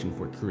inspiration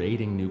for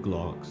creating new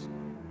glogs.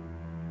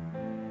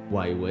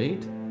 Why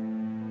wait?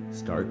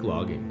 Start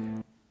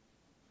glogging.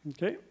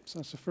 Okay, so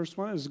that's the first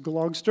one, is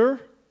Glogster.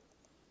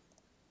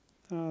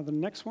 The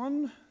next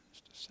one,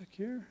 just a sec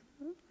here.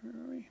 Where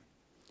are we?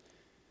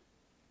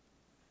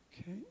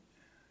 Okay,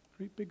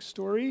 great big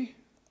story.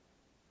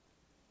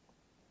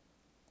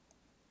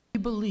 We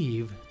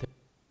believe that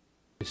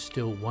there is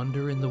still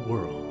wonder in the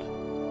world.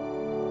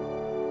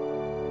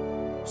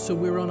 So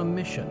we're on a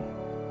mission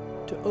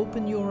to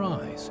open your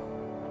eyes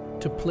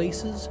to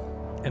places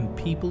and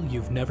people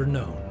you've never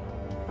known.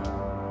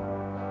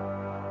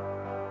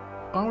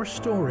 Our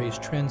stories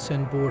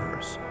transcend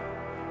borders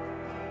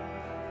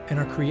and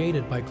are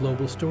created by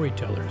global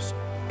storytellers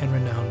and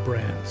renowned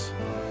brands.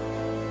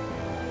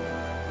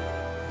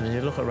 When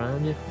you look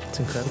around you, it's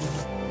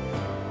incredible.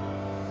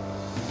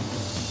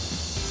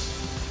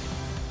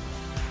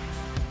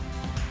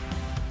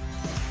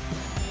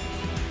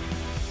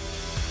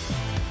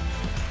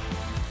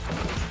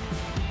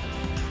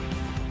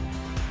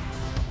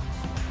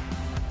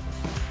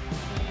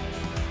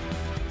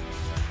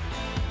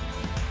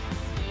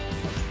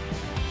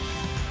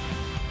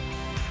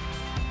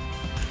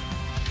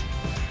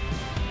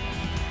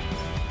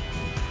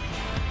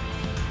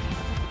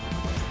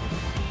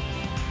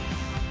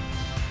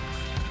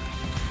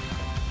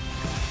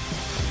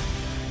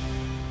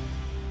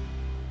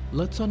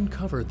 Let's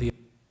uncover the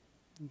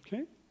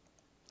Okay.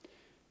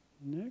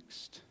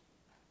 Next.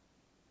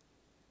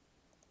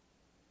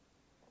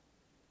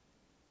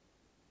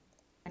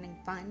 Learning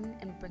fun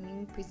and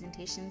bringing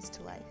presentations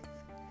to life.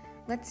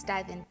 Let's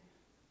dive in.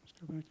 Let's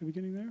go back to the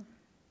beginning there.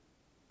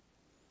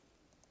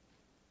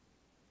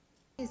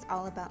 Is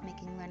all about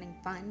making learning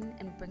fun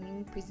and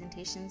bringing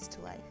presentations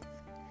to life.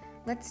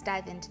 Let's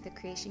dive into the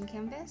creation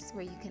canvas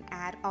where you can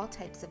add all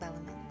types of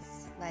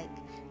elements like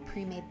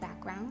pre-made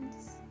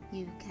backgrounds.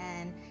 You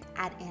can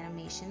add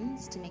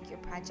animations to make your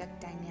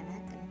project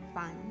dynamic and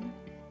fun.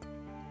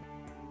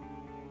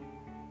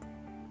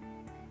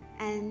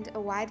 And a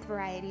wide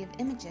variety of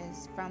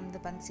images from the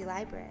Bunsey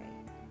library.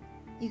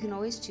 You can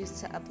always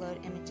choose to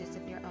upload images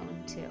of your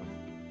own too.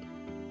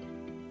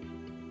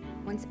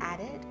 Once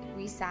added,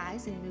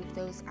 resize and move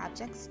those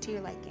objects to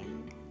your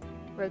liking.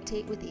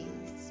 Rotate with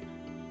ease.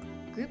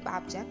 Group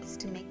objects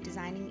to make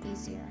designing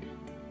easier.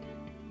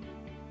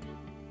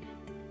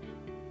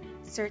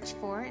 Search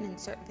for and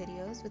insert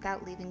videos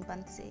without leaving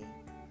Bunsey.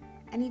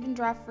 And even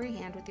draw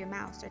freehand with your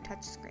mouse or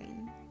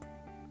touchscreen.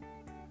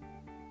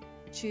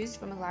 Choose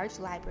from a large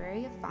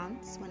library of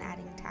fonts when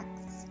adding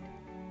text.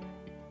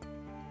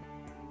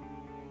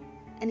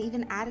 And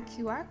even add a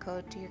QR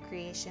code to your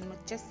creation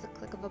with just the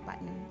click of a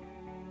button.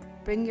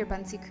 Bring your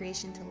Bunsey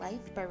creation to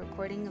life by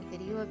recording a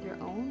video of your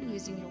own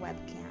using your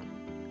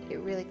webcam. It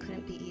really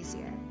couldn't be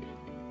easier.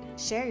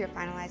 Share your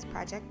finalized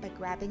project by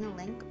grabbing a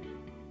link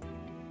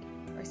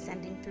or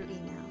sending through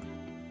email.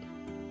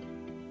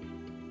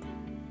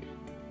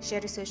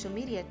 Share to social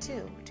media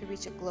too to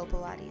reach a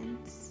global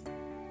audience.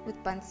 With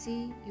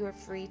Bunsey, you are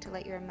free to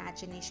let your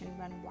imagination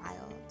run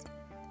wild.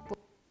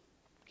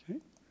 Okay.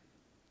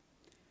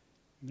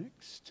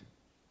 Next.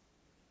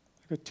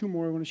 I've got two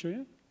more I want to show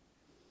you.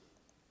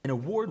 An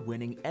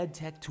award-winning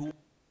EdTech tool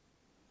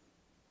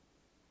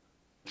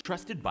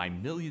trusted by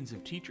millions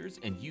of teachers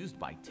and used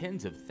by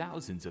tens of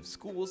thousands of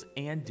schools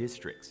and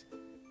districts.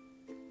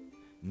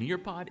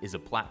 Nearpod is a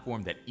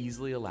platform that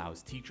easily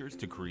allows teachers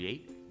to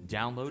create,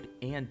 download,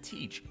 and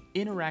teach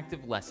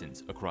interactive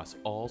lessons across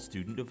all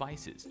student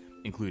devices,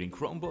 including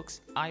Chromebooks,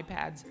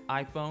 iPads,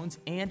 iPhones,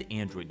 and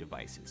Android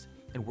devices,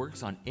 and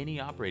works on any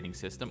operating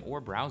system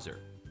or browser.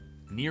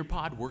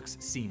 Nearpod works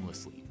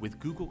seamlessly with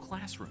Google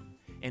Classroom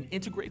and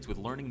integrates with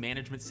learning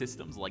management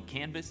systems like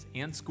Canvas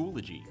and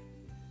Schoology.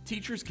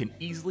 Teachers can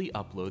easily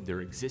upload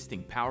their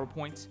existing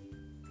PowerPoints,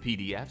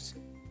 PDFs,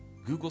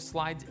 Google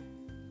Slides,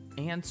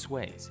 and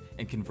Sways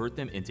and convert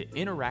them into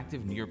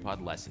interactive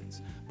Nearpod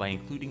lessons by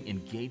including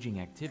engaging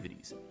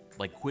activities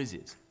like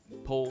quizzes,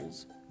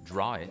 polls,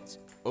 draw-its,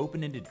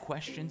 open-ended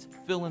questions,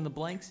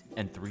 fill-in-the-blanks,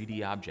 and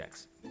 3D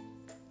objects.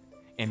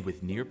 And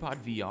with Nearpod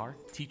VR,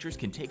 teachers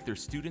can take their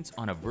students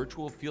on a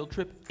virtual field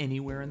trip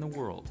anywhere in the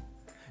world.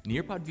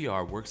 Nearpod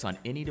VR works on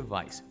any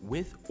device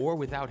with or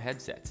without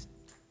headsets.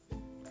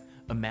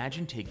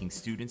 Imagine taking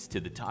students to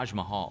the Taj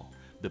Mahal,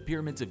 the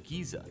Pyramids of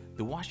Giza,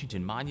 the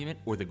Washington Monument,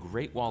 or the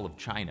Great Wall of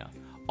China,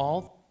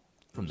 all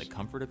from the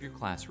comfort of your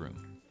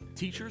classroom.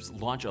 Teachers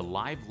launch a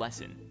live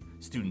lesson,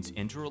 students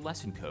enter a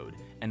lesson code,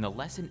 and the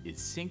lesson is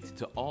synced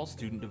to all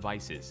student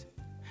devices.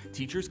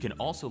 Teachers can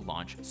also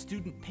launch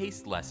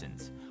student-paced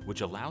lessons,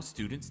 which allow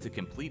students to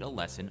complete a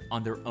lesson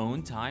on their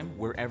own time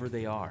wherever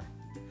they are.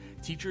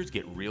 Teachers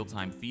get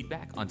real-time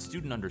feedback on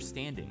student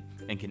understanding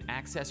and can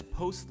access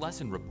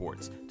post-lesson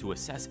reports to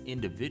assess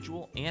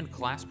individual and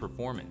class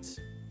performance.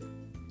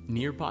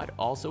 Nearpod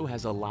also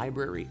has a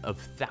library of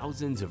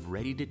thousands of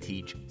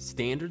ready-to-teach,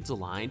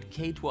 standards-aligned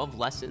K-12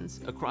 lessons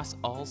across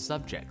all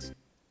subjects.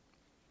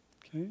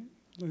 Okay,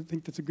 I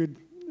think that's a good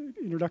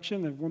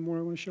introduction. I have one more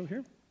I want to show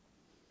here.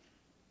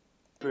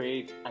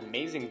 Create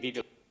amazing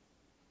video.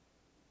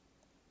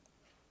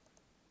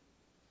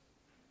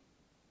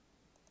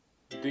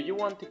 Do you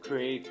want to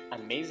create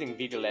amazing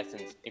video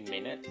lessons in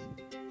minutes?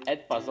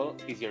 Edpuzzle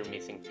is your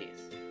missing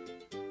piece.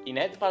 In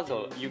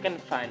Edpuzzle, you can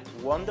find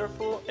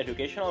wonderful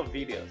educational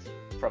videos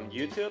from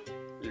YouTube,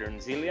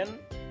 LearnZillion,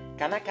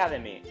 Khan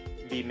Academy,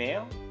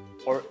 Vimeo,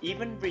 or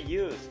even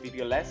reuse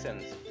video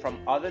lessons from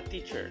other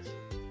teachers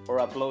or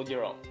upload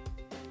your own.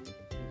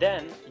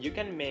 Then you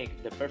can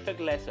make the perfect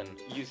lesson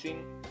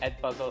using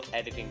Edpuzzle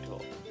editing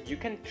tool. You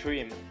can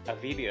trim a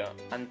video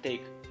and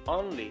take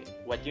only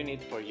what you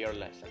need for your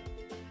lesson.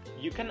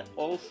 You can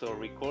also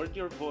record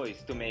your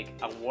voice to make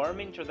a warm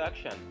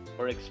introduction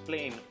or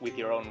explain with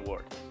your own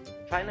words.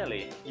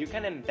 Finally, you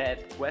can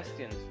embed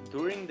questions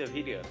during the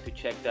video to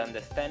check the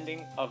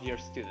understanding of your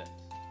students.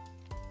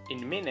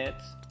 In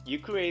minutes, you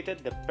created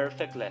the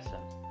perfect lesson,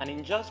 and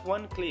in just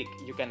one click,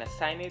 you can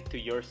assign it to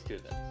your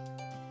students.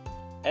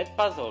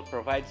 Edpuzzle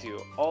provides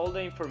you all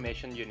the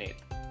information you need.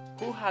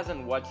 Who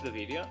hasn't watched the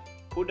video,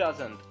 who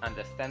doesn't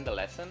understand the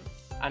lesson,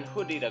 and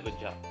who did a good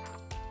job.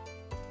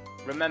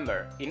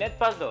 Remember, in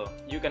Edpuzzle,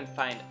 you can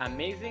find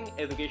amazing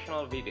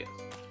educational videos,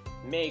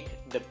 make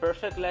the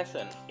perfect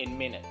lesson in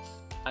minutes,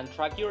 and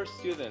track your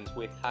students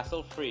with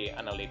hassle-free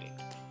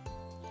analytics.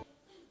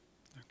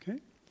 Okay,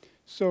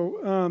 so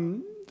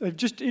I've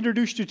just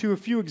introduced you to a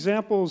few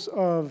examples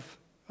of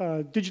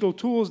digital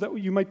tools that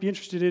you might be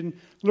interested in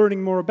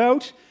learning more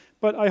about,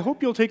 but I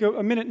hope you'll take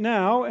a minute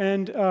now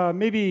and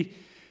maybe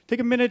take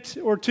a minute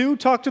or two,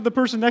 talk to the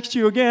person next to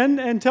you again,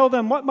 and tell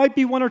them what might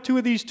be one or two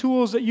of these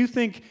tools that you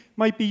think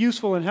might be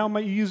useful and how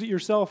might you use it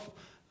yourself.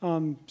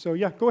 So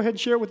yeah, go ahead and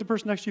share it with the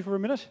person next to you for a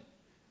minute.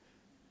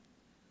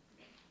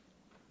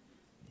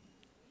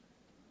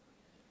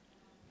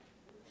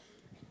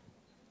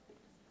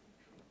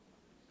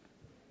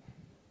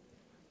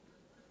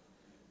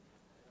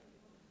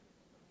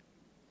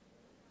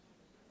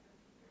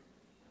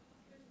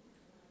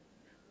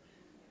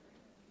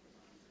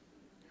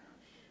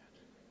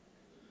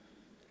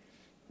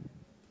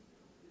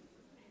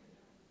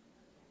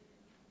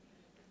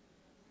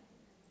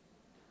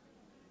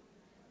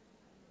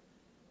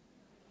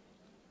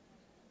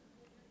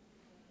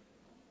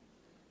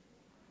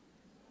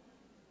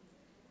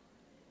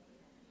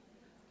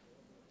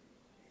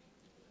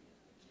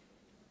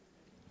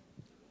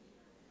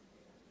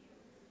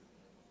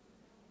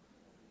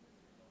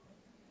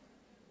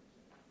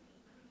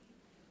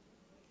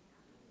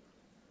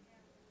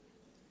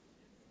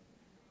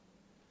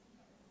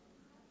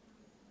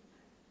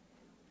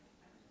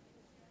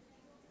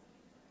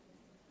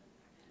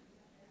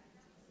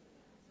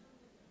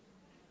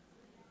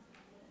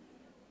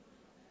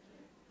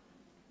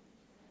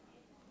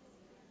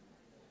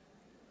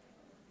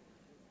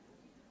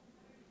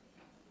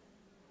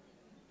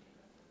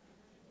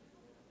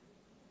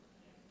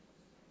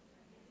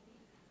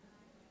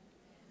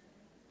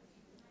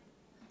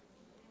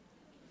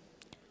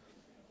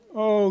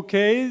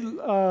 Okay,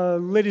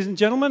 ladies and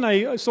gentlemen,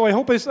 I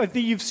think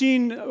you've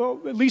seen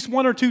at least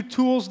one or two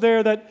tools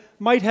there that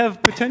might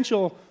have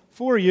potential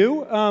for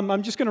you.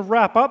 I'm just going to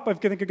wrap up. I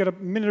think I've got a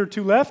minute or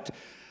two left.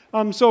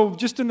 So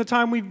just in the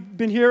time we've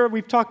been here,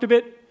 we've talked a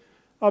bit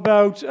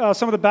about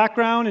some of the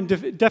background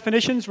and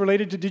definitions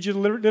related to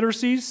digital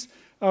literacies.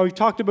 We've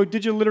talked about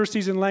digital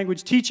literacies in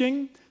language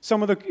teaching,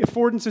 some of the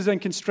affordances and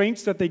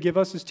constraints that they give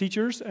us as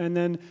teachers, and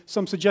then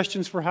some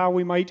suggestions for how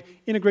we might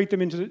integrate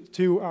them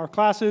into our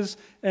classes,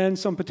 and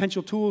some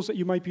potential tools that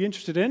you might be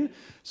interested in.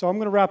 So I'm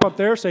going to wrap up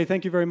there, say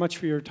thank you very much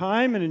for your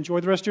time, and enjoy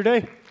the rest of your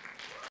day.